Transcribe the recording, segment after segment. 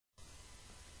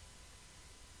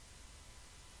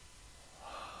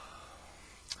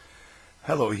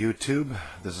Hello YouTube,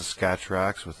 this is Scotch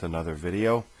Rocks with another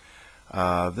video.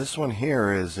 This one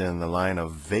here is in the line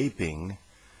of vaping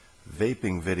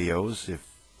videos. If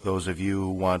those of you who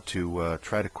want to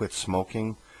try to quit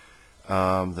smoking,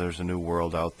 there's a new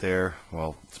world out there.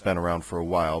 Well, it's been around for a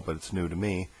while, but it's new to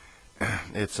me.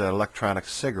 It's an electronic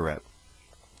cigarette.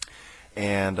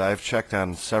 And I've checked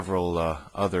on several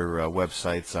other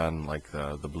websites on like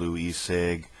the Blue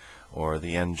e-cig or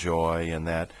the Enjoy and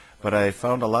that. But I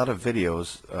found a lot of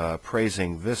videos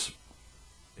praising this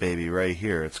baby right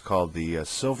here. It's called the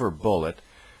Silver Bullet,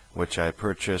 which I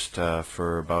purchased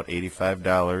for about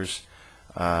 $85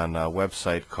 on a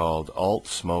website called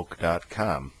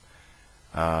altsmoke.com.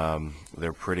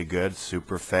 They're pretty good,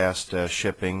 super fast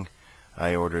shipping.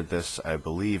 I ordered this, I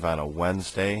believe, on a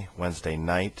Wednesday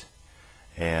night,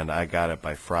 and I got it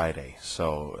by Friday.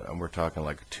 So we're talking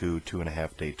like a two and a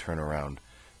half day turnaround.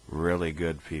 Really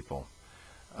good, people.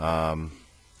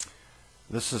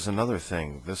 This is another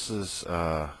thing. This is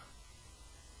I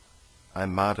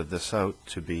modded this out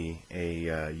to be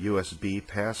a USB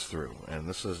pass-through, and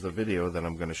this is the video that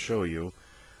I'm going to show you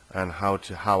on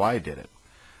how I did it.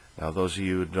 Now, those of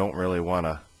you who don't really want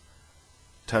to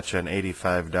touch an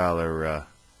 $85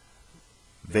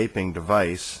 vaping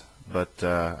device, but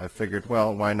I figured,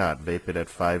 well, why not vape it at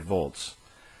 5 volts?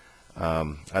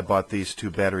 I bought these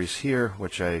two batteries here,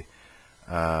 which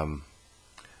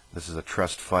this is a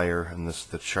Trust Fire, and this is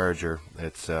the charger.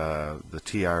 It's the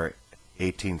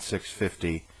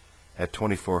TR18650 at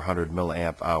 2400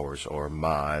 milliamp hours, or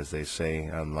mAh as they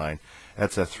say online.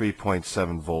 That's a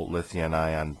 3.7 volt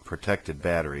lithium-ion protected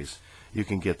batteries. You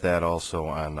can get that also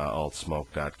on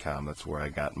altsmoke.com. That's where I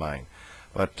got mine.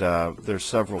 But there's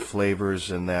several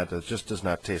flavors in that. It just does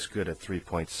not taste good at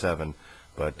 3.7,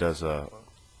 but does a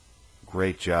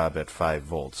great job at 5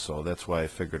 volts. So that's why I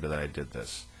figured that I did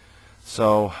this.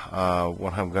 So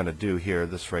what I'm going to do here,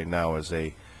 this right now is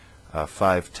a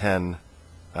 510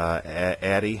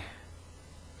 Addy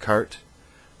cart,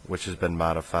 which has been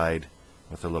modified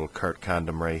with a little cart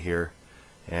condom right here.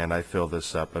 And I fill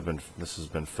this up. This has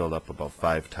been filled up about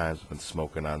 5 times. I've been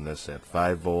smoking on this at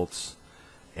 5 volts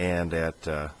and at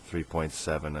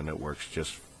 3.7, and it works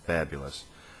just fabulous.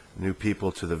 New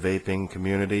people to the vaping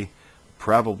community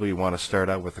probably want to start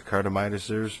out with the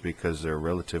cartomizers because they're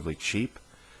relatively cheap.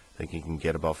 I think you can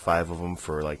get about 5 of them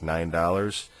for like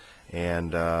 $9,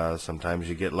 and sometimes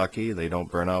you get lucky, they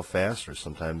don't burn out fast, or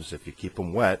sometimes if you keep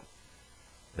them wet,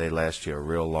 they last you a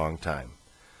real long time.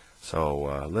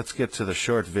 So let's get to the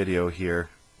short video here.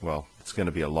 Well, it's going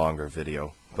to be a longer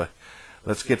video, but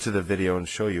let's get to the video and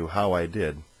show you how I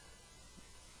did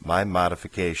my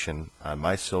modification on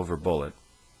my Silver Bullet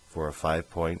for a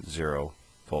 5.0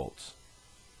 volts.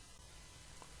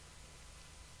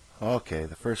 Okay,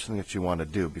 the first thing that you want to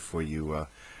do before you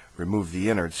remove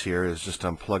the innards here is just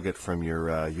unplug it from your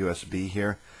USB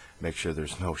here. Make sure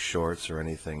there's no shorts or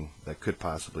anything that could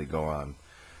possibly go on.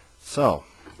 So,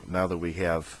 now that we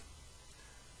have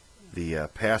the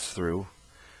pass-through,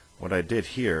 what I did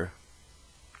here,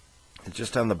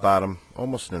 just on the bottom,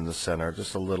 almost in the center,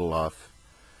 just a little off,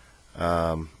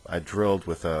 I drilled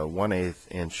with a 1/8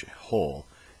 inch hole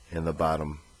in the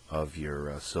bottom of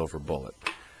your Silver Bullet.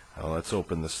 Now let's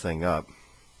open this thing up.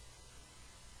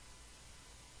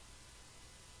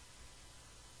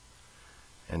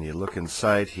 And you look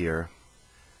inside here,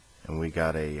 and we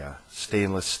got a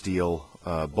stainless steel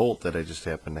bolt that I just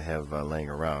happen to have laying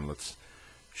around. Let's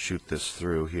shoot this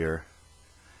through here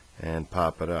and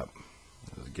pop it up.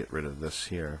 Let's get rid of this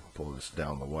here, pull this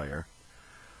down the wire.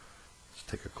 Let's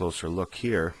take a closer look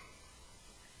here.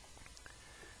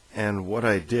 And what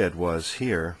I did was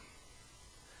here,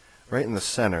 right in the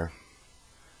center,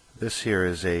 this here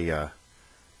is a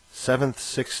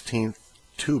 7/16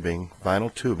 tubing,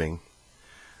 vinyl tubing,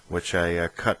 which I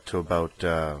cut to about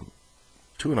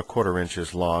 2 1/4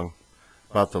 inches long,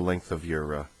 about the length of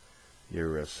your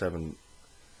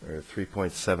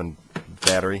 3.7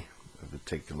 battery. If you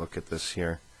take a look at this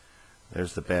here,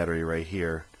 there's the battery right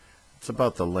here. It's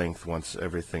about the length once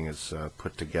everything is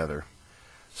put together.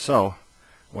 So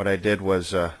what I did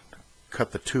was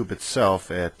cut the tube itself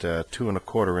at 2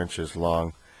 1/4 inches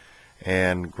long,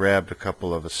 and grabbed a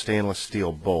couple of the stainless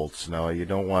steel bolts. Now you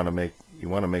want to make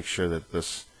sure that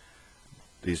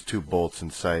these 2 bolts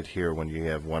inside here, when you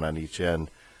have one on each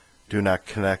end, do not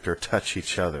connect or touch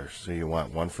each other. So you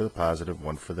want one for the positive,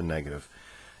 one for the negative.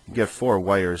 You get 4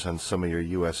 wires on some of your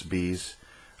USBs.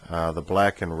 The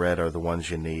black and red are the ones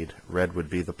you need. Red would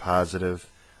be the positive,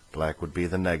 black would be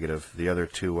the negative. The other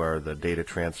 2 are the data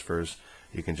transfers.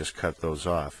 You can just cut those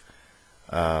off.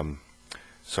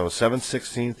 So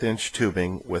 7/16 inch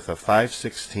tubing with a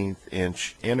 5/16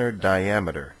 inch inner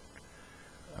diameter.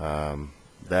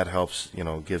 That helps,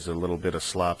 gives a little bit of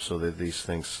slop so that these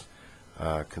things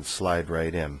can slide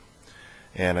right in.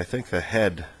 And I think the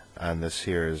head on this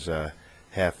here is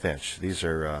 ½ inch. These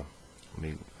are, let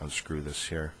me unscrew this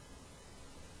here.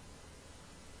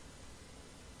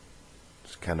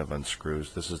 Just kind of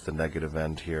unscrews. This is the negative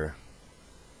end here.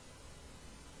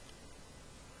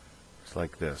 It's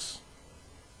like this.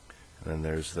 And then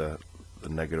there's the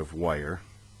negative wire.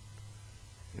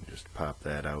 You can just pop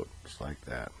that out just like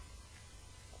that.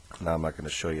 Now I'm not going to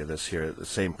show you this here. The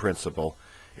same principle.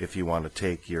 If you want to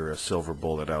take your silver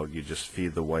bullet out, you just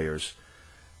feed the wires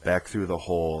back through the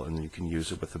hole and you can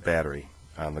use it with the battery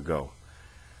on the go.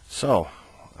 So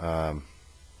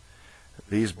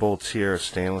these bolts here are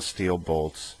stainless steel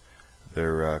bolts.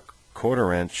 They're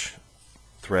 1/4 inch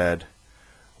thread,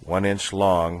 1 inch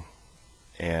long,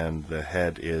 and the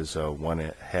head is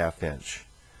 1/2 inch.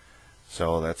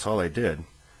 So that's all I did,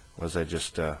 was I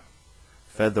just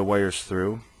fed the wires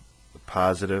through, the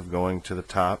positive going to the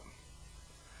top,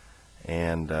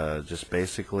 and just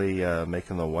basically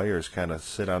making the wires kind of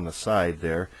sit on the side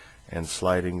there and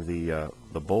sliding the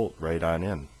bolt right on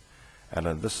in.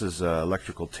 And this is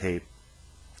electrical tape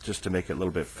just to make it a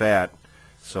little bit fat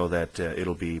so that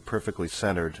it'll be perfectly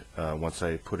centered once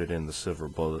I put it in the silver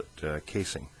bullet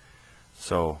casing.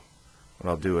 So what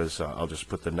I'll do is I'll just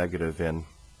put the negative in,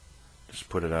 just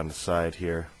put it on the side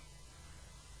here,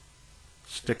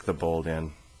 stick the bolt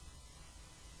in,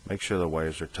 make sure the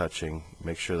wires are touching,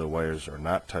 make sure the wires are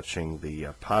not touching the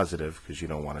positive because you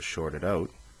don't want to short it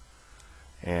out,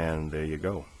 and there you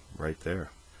go, right there.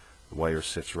 The wire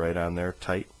sits right on there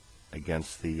tight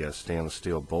against the stainless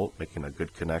steel bolt, making a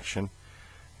good connection,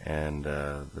 and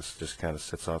this just kind of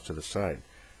sits off to the side.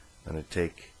 Then I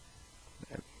take,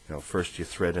 first you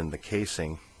thread in the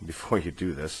casing before you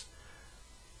do this,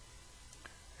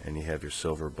 and you have your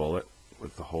silver bullet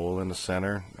with the hole in the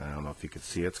center. I don't know if you can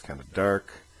see it, it's kind of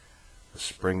dark. The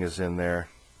spring is in there.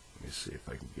 Let me see if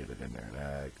I can get it in there.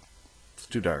 Nah, it's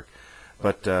too dark.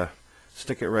 But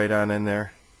stick it right on in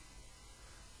there.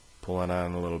 Pull it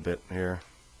on a little bit here.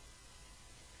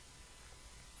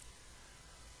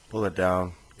 Pull it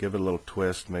down. Give it a little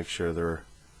twist. Make sure they're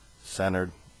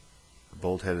centered. The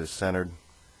bolt head is centered.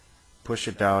 Push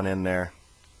it down in there.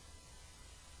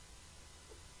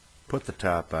 Put the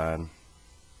top on.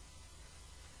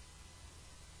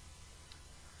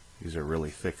 These are really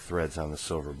thick threads on the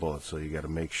silver bullet, so you got to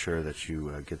make sure that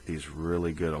you get these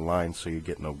really good aligned so you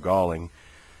get no galling,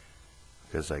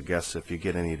 because I guess if you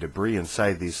get any debris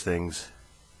inside these things,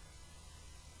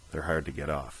 they're hard to get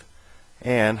off.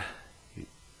 And you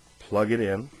plug it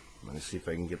in. Let me see if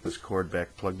I can get this cord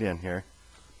back plugged in here.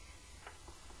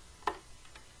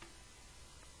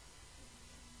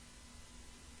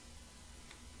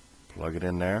 Plug it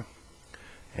in there,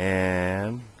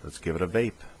 and let's give it a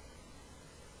vape.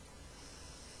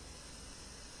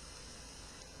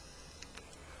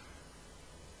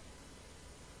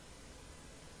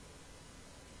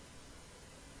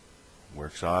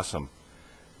 Works awesome.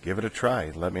 Give it a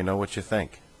try. Let me know what you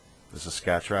think. This is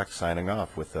Scotch signing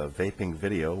off with a vaping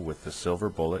video with the silver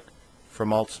bullet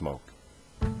from Alt Smoke.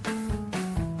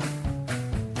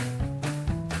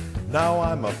 Now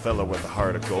I'm a fella with a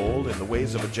heart of gold, in the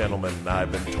ways of a gentleman,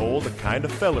 I've been told, the kind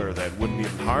of feller that wouldn't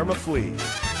even harm a flea.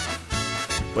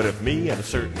 But if me and a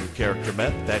certain character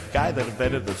met that guy that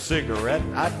invented the cigarette,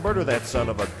 I'd murder that son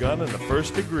of a gun in the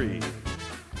first degree.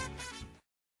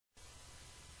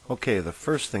 Okay, the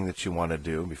first thing that you want to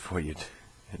do before you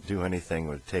do anything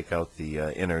would take out the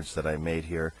innards that I made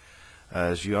here,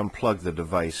 is you unplug the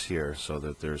device here so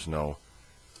that there's no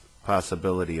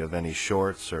possibility of any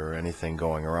shorts or anything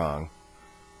going wrong.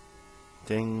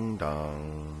 Ding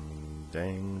dong,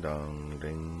 ding dong,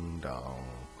 ding dong,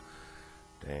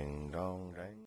 ding dong, ding.